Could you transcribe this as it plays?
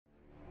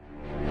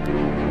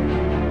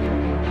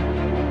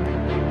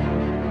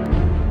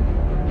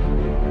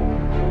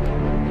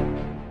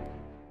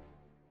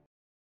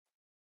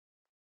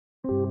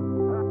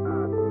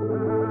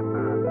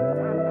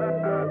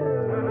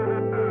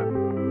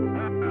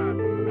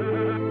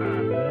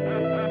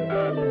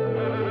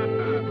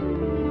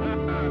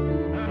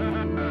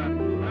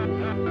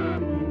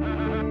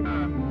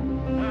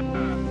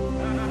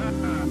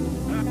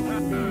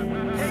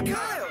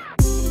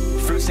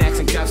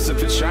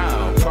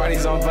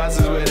on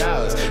buses with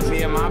O's.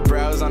 Me and my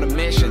bros on a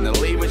mission to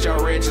leave with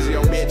your riches,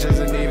 your bitches,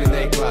 and even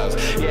they clothes.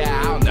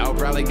 Yeah, I don't know,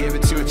 probably give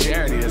it to a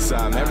charity or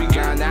something. Every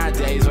girl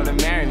nowadays wanna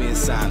marry me or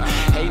something.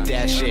 Hate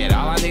that shit,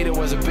 all I needed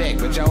was a pic,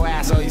 but your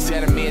ass always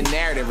said to me a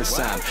narrative or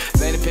something.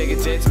 Say the pick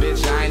of tits,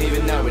 bitch, I ain't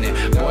even knowing it.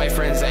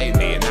 Boyfriends hate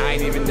me and I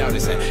ain't even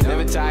noticing.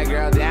 Never tie a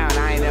girl down,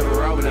 I ain't never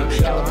roving them.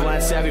 Hella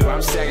blunts everywhere,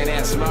 I'm second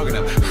hand smoking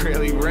them.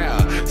 Really real,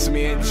 it's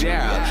me and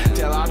Gerald.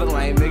 Tell all the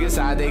lame niggas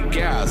how they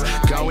girls.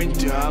 Going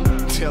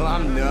dumb till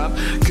I'm numb.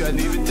 Couldn't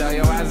even tell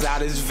your ass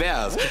out his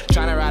veils.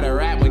 Trying to write a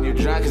rap when you're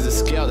drunk is a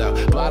skill though.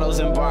 Bottles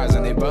and bars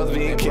and they both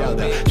being killed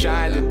though.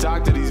 Trying to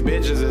talk to these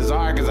bitches is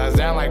hard cause I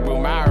sound like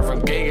Boomhauer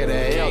from King of the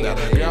Hill though.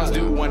 Girls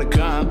do wanna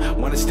come,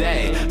 wanna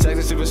stay.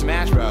 Texas Super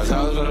Smash Bros,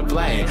 hoes wanna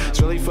play.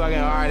 It's really fucking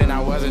hard and I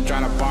wasn't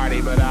trying to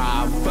party, but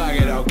fuck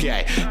it,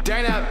 okay.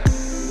 Turn up. I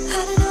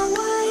don't know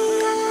why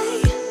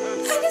I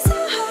get so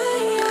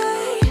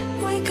high.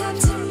 Wake up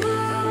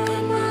tomorrow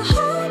and my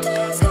whole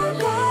day's gone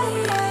by.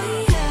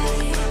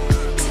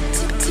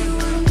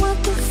 Doing what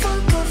the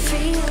fuck I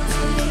feel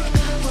like.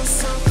 Will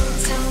someone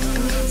tell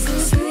me is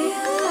this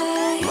real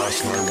life?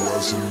 Last night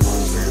was a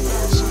movie.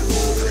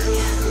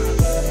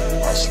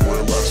 I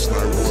swear last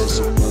night was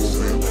a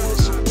movie.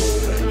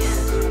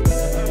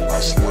 I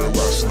swear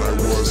last night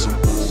was a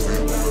movie.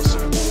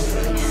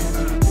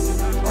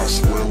 I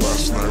swear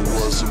last night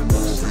was a movie.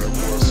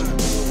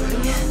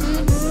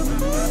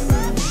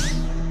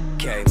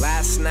 Okay,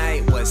 last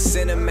night was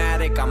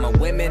cinematic. I'm a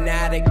women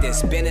addict,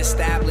 it's been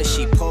established.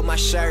 She pulled my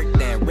shirt,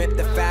 then ripped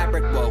the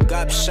fabric. Woke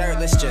up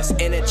shirtless,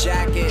 just in a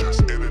jacket.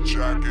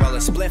 Roll a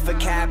spliff of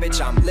cabbage,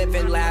 I'm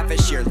living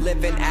lavish. You're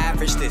living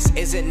average, this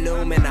isn't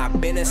Newman. I've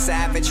been a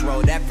savage,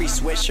 rolled every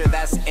swisher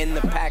that's in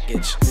the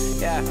package.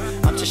 Yeah,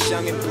 I'm just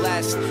young and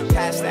blessed.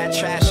 Past that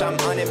trash, I'm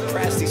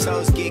unimpressed. These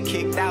hoes get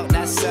kicked out,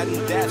 that's sudden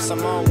deaths.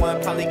 I'm on one,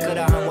 probably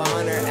could've hung with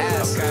Hunter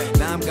S. Okay.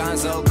 Now I'm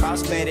gonzo,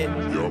 cross-faded.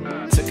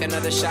 Took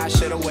another shot,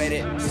 should've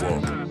waited.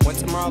 When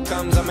tomorrow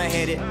comes, I'ma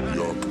hit it.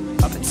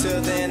 Up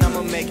until then,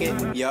 I'ma make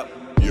it. Yup.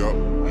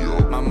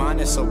 My mind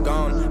is so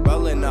gone.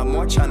 Rolling up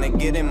more, trying to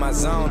get in my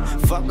zone.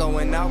 Fuck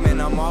going out, man,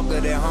 I'm all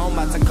good at home.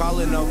 About to call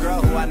it no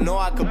girl who I know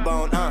I could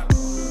bone, I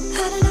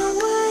don't know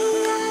why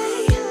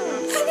I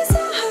get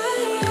so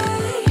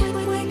high.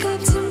 Wake up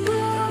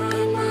tomorrow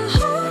and my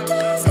whole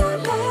day's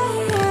gone by.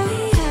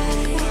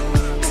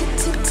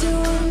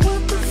 Doing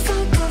what the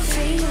fuck I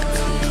feel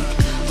like.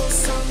 Will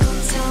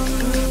someone tell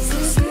me is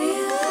this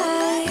real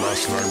life?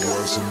 Last night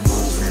was a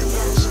movie.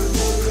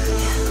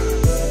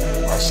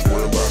 I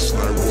swear last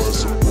night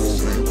was a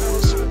movie.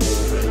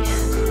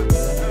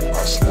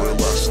 I swear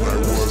last night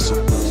was a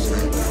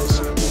movie.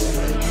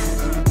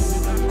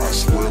 I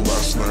swear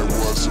last night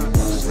was a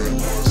movie.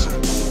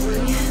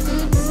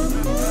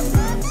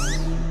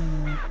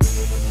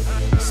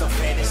 So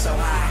faded, so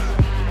high.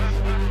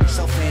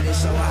 So faded,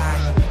 so high.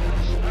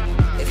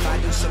 If I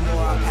do some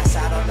more, I'll pass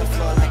out on the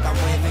floor like I'm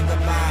waving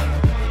goodbye.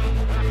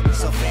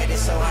 So faded,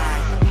 so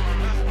high.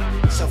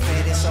 So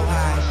faded, so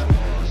high.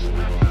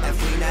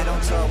 Every night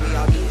on tour, we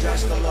all do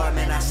drugs galore,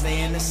 man, I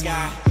stay in the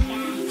sky.